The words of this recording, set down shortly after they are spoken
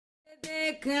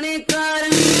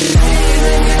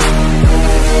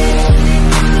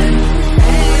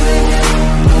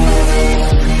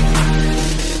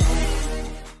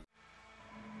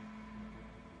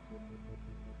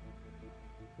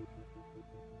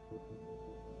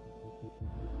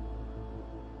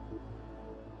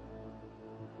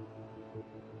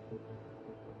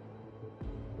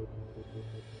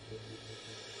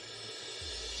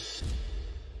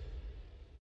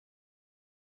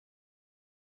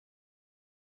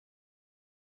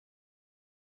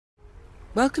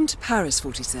Welcome to Paris,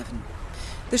 47.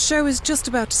 The show is just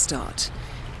about to start.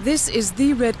 This is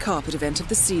the red carpet event of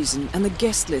the season, and the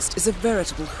guest list is a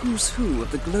veritable who's who of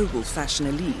the global fashion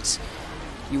elite.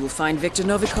 You will find Viktor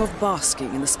Novikov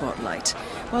basking in the spotlight,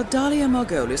 while Dalia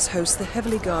Margolis hosts the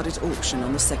heavily guarded auction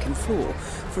on the second floor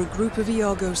for a group of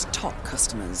Iago's top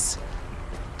customers.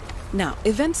 Now,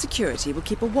 event security will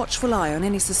keep a watchful eye on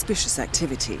any suspicious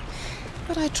activity,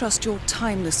 but I trust your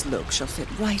timeless look shall fit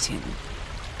right in.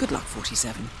 Good luck,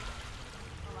 47.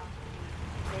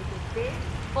 Make it big,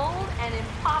 bold, and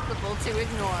impossible to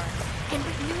ignore. And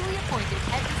with newly appointed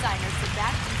head designer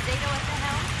Sebastian Zato at the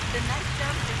helm, the night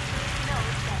show is really no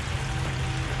exception.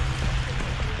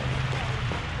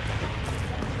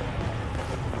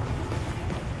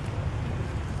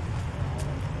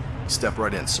 Step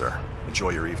right in, sir. Enjoy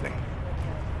your evening.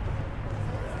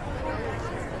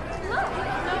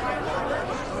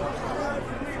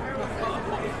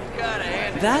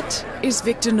 That is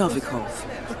Viktor Novikov,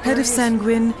 head of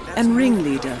Sanguine and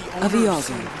ringleader of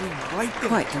Iago.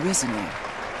 Quite the resume.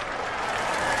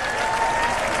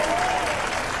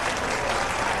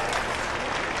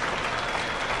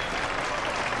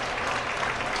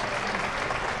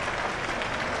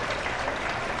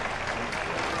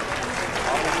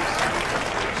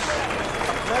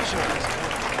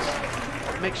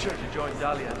 Make sure to join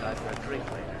Dalia and I for a drink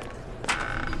later.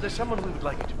 There's someone we would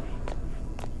like you to meet.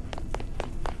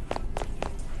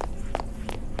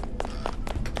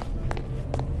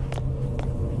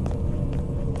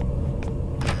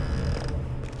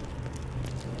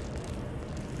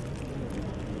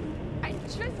 I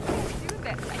just can't do this.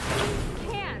 I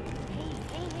just can't.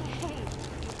 Hey.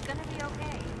 It's gonna be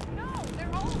okay. No,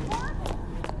 they're all horrible.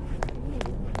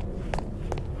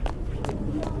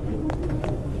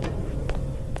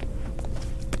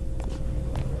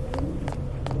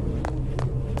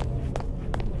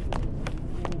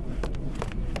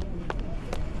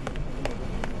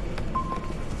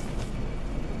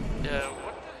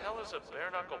 What the hell is a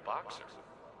bare-knuckle boxer?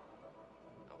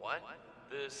 The what?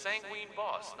 The sanguine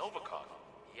boss, Novikov.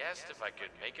 He asked if I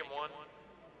could make him one.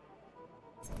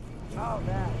 Oh,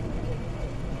 that.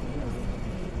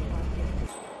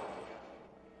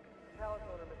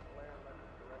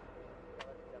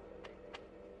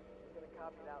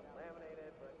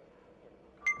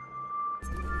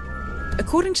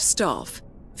 According to staff,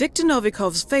 Viktor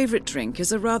Novikov's favorite drink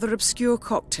is a rather obscure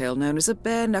cocktail known as a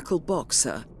bare-knuckle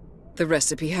boxer. The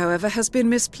recipe, however, has been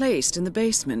misplaced in the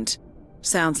basement.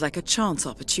 Sounds like a chance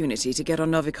opportunity to get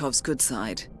on Novikov's good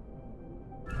side.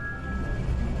 Whatever,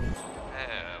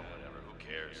 who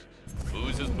cares?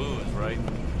 Booze is booze, right?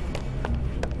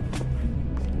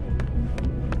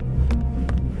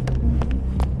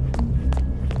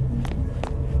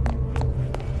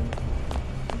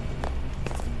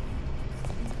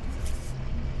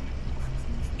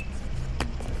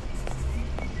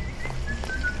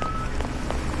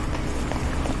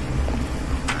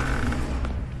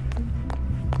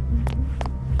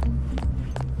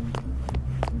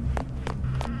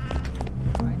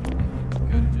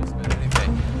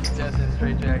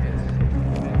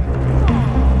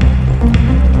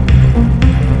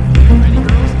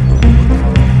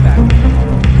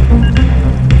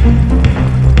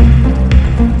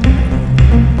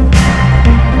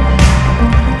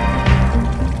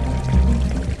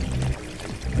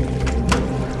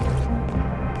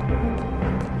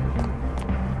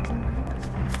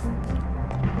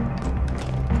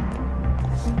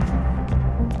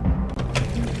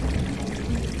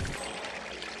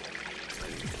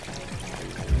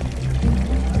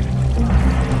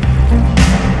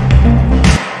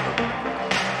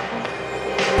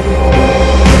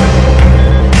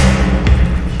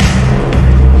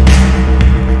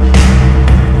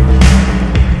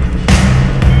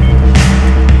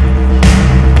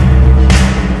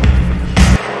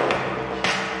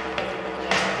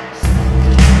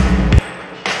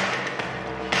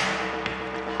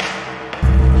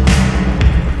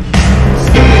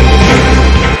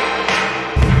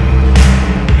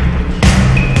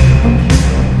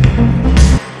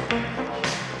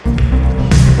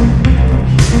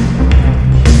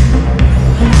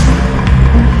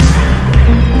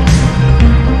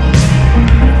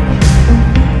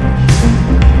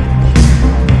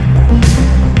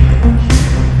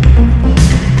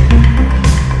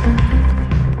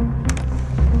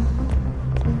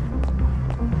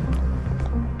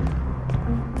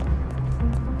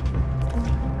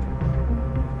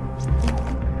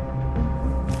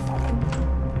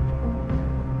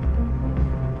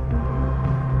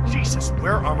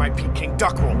 Where are my Peking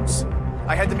duck rolls?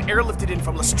 I had them airlifted in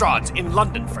from Lestrade's in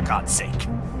London, for God's sake.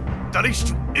 The least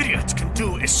you idiots can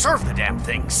do is serve the damn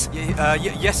things.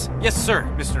 Yes, sir,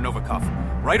 Mr. Novikov.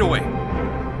 Right away.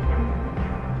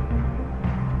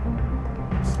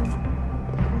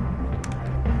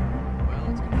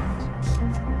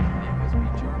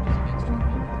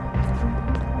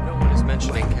 No one is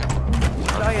mentioning Captain.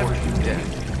 Did I ever do dead?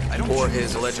 Or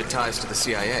his alleged ties to the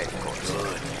CIA, of course.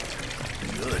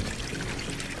 Good.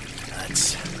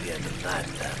 That's the end of that,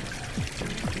 then.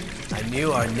 I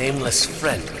knew our nameless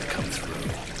friend would come through.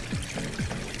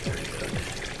 Very good.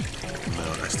 No,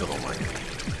 I still don't like it.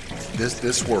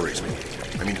 This worries me.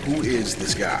 I mean, who is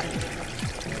this guy?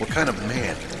 What kind of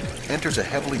man enters a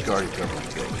heavily guarded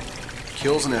government building,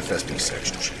 kills an FSB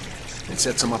section chief, and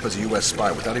sets him up as a U.S.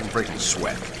 spy without even breaking a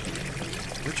sweat?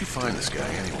 Where'd you find this guy,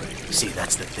 anyway? See,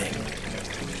 that's the thing.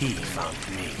 He found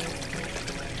me.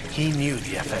 He knew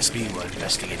the FSB were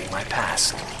investigating my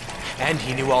past. And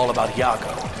he knew all about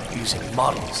Iago, using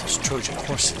models as Trojan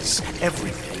horses,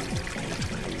 everything.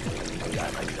 A guy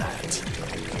like that.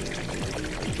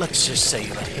 Let's just say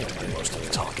you let him do most of the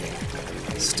talking.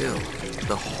 Still,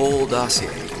 the whole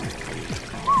dossier.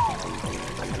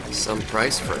 Some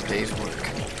price for a day's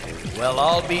work. Well,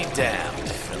 I'll be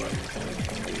damned, Philip.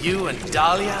 You and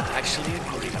Dahlia actually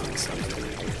agreed on something.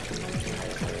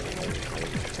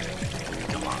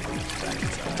 Come on, back it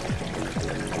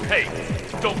up. Hey,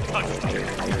 don't touch me.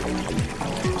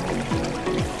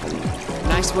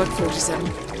 Nice work,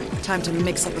 47. Time to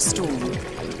mix up a storm.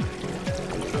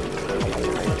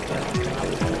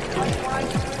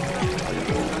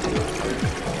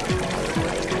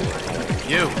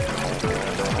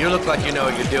 You look like you know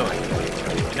what you're doing.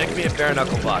 Make me a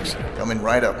bare-knuckle boxer. Coming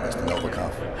right up, Mr.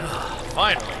 Novikov.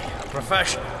 Finally, a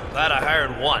professional. Glad I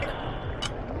hired one.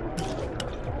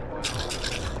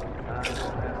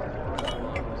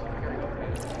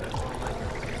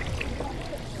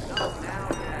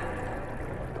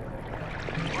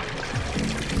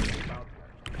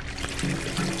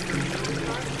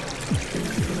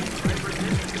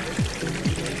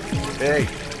 Hey,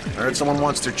 I heard someone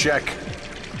wants to check.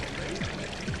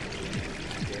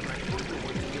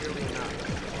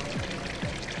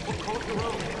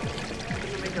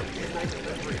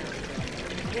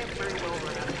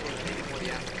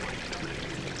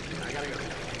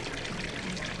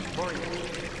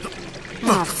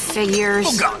 Oh,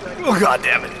 figures. Oh God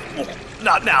damn it. Oh,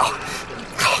 not now.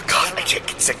 Oh God, I can't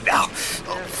get sick now.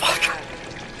 Oh fuck.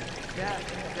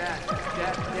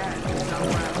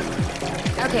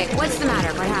 Okay, what's the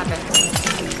matter? What happened?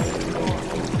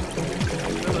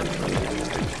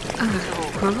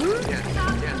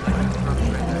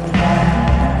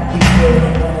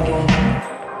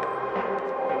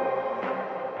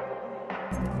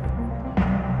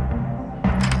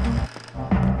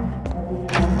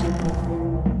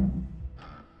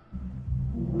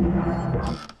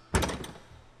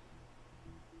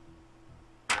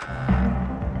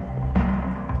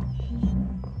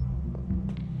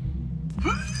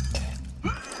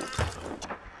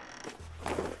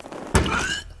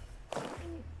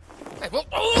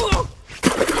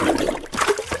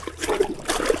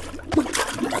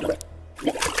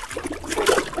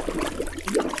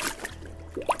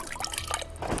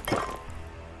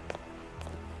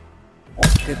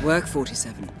 Good work,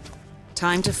 47.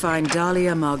 Time to find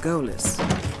Dahlia Margolis.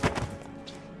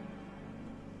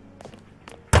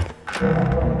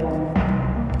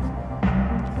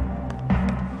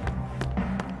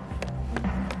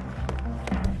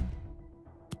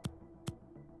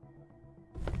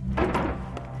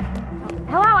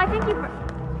 Hello, I think you...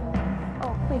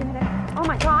 Oh, wait a minute. Oh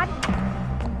my God.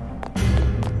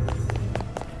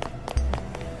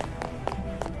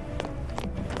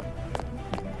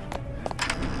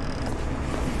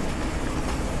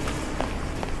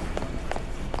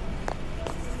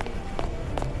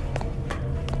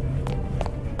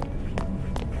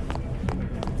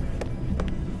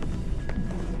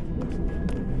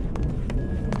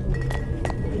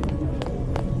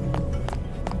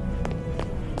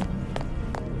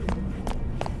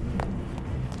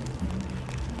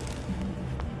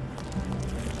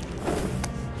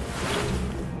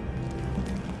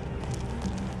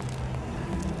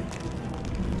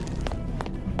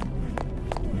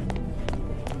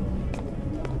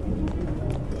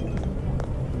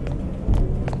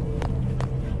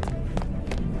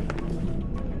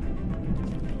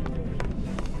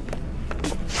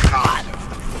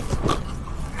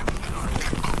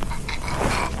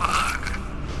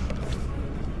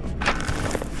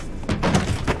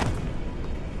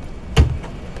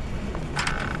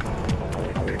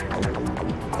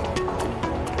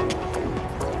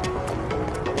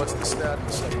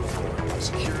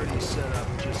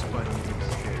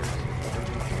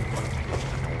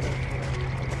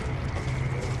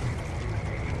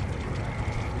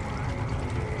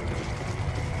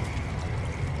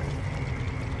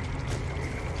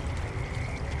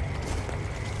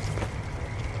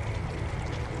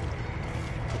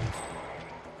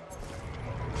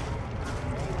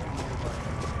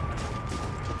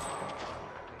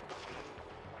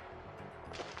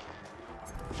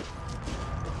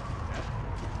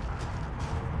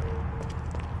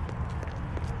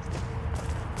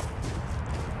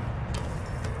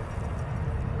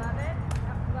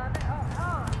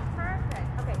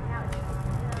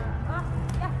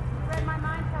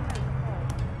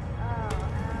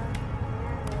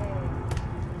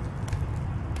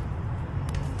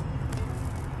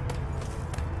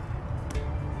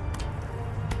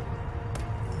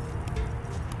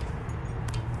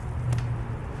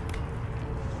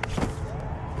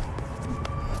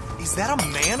 Is that a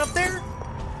man up there?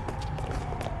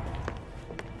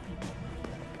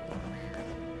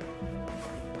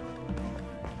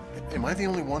 Am I the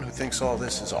only one who thinks all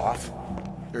this is off?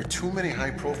 There are too many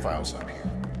high profiles up here.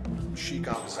 Sheik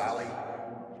Al-Ghazali,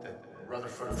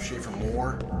 Rutherford of Schaefer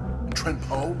Moore, and Trent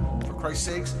Poe, for Christ's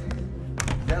sakes.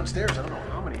 Downstairs, I don't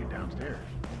know how many are downstairs.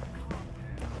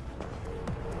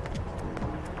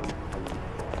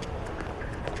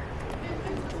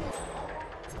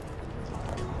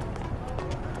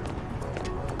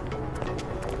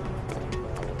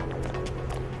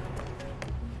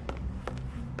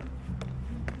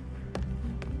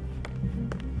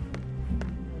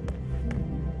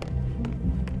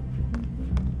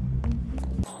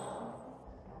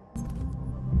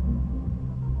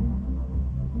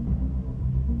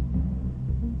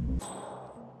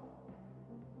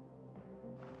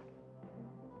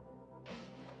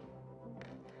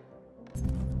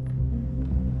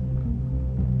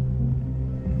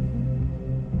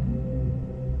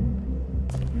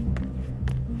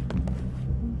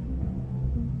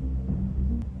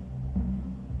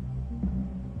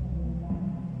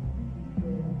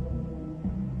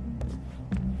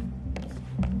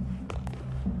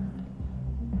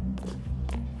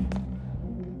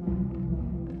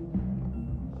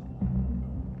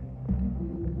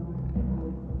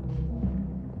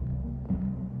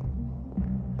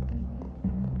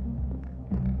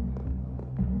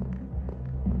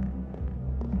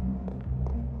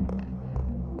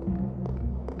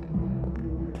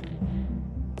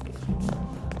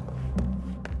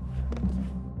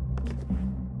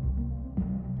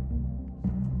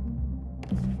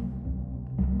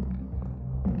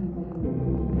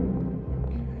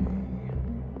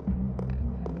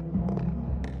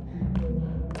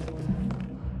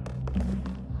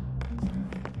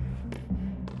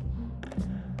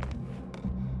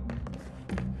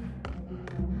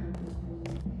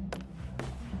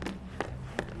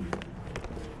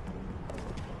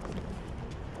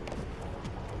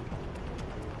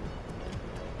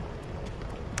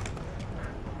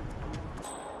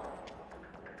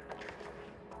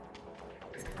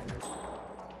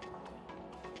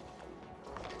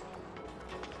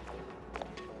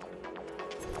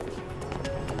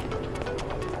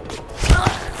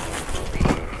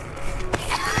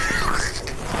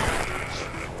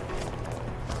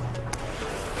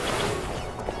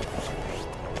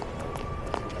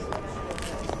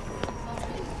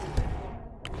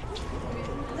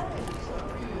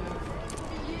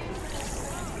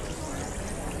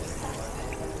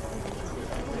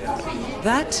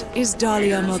 That is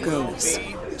Dalia Margolis,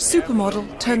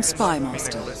 supermodel turned spy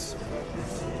master.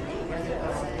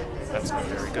 That's not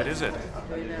very good, is it?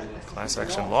 Class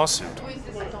action lawsuit.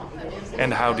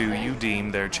 And how do you deem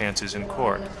their chances in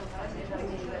court?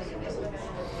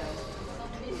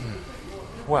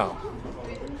 Well,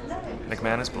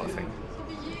 McMahon is bluffing.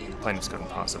 Plaintiffs couldn't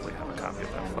possibly have a copy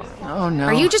of that file. Oh no.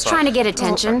 Are you just trying to get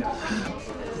attention?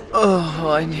 Oh,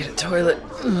 I need a toilet.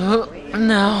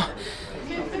 No.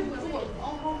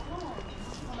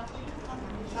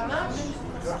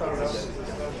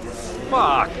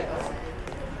 Fuck!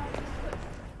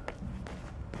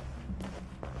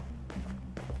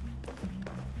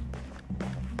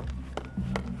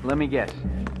 Let me guess.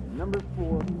 Number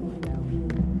 4.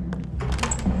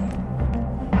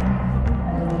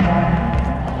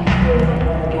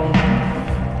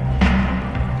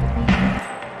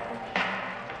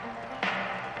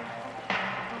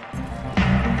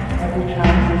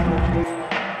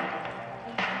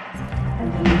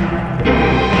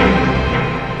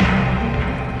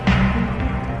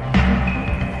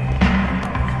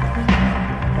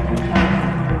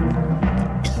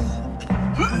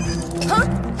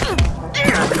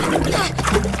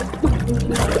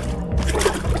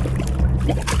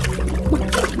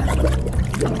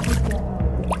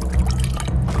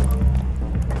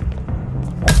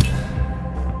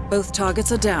 Both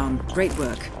targets are down. Great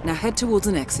work. Now head towards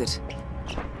an exit.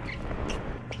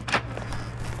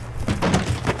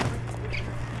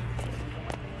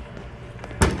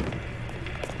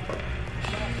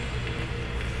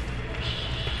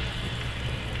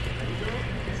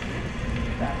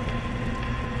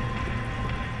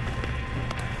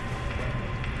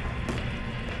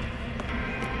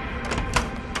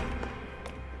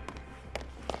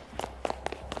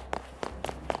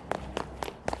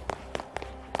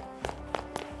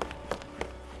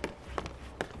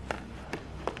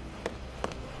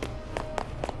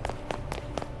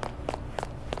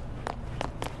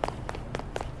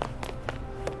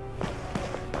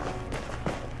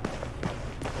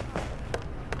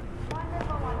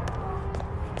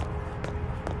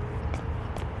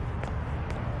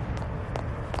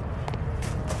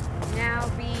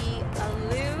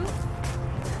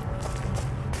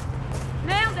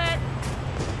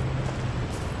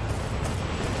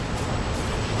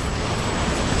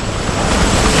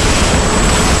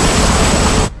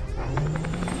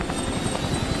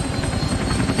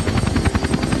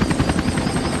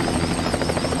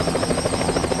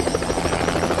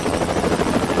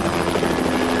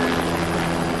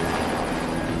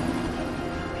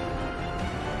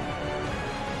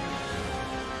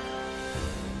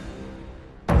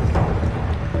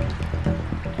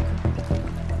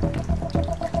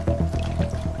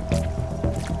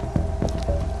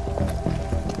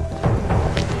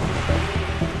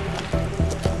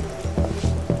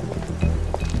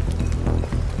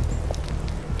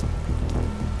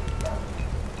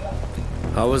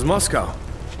 How was Moscow?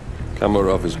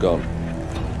 Kamarov is gone.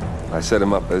 I set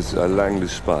him up as a Langley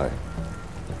spy.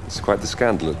 It's quite the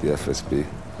scandal at the FSB.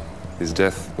 His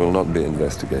death will not be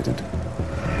investigated.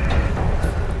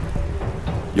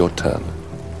 Your turn.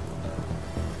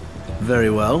 Very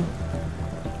well.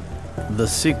 The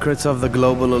secrets of the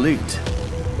global elite.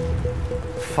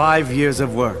 5 years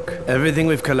of work. Everything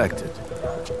we've collected.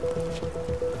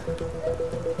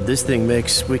 This thing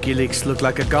makes WikiLeaks look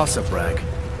like a gossip rag.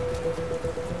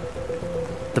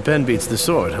 The pen beats the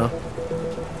sword, huh?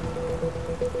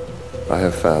 I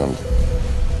have found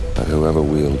that whoever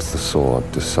wields the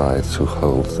sword decides who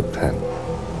holds the pen.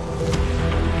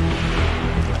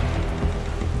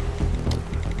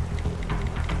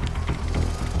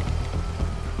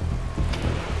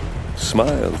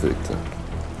 Smile, Victor.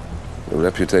 Your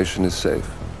reputation is safe.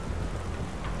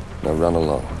 Now run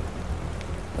along.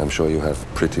 I'm sure you have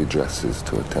pretty dresses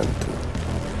to attend to.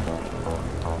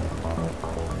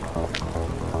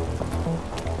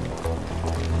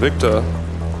 Victor,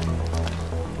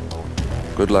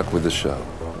 good luck with the show.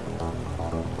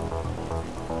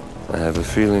 I have a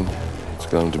feeling it's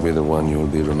going to be the one you'll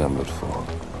be remembered for.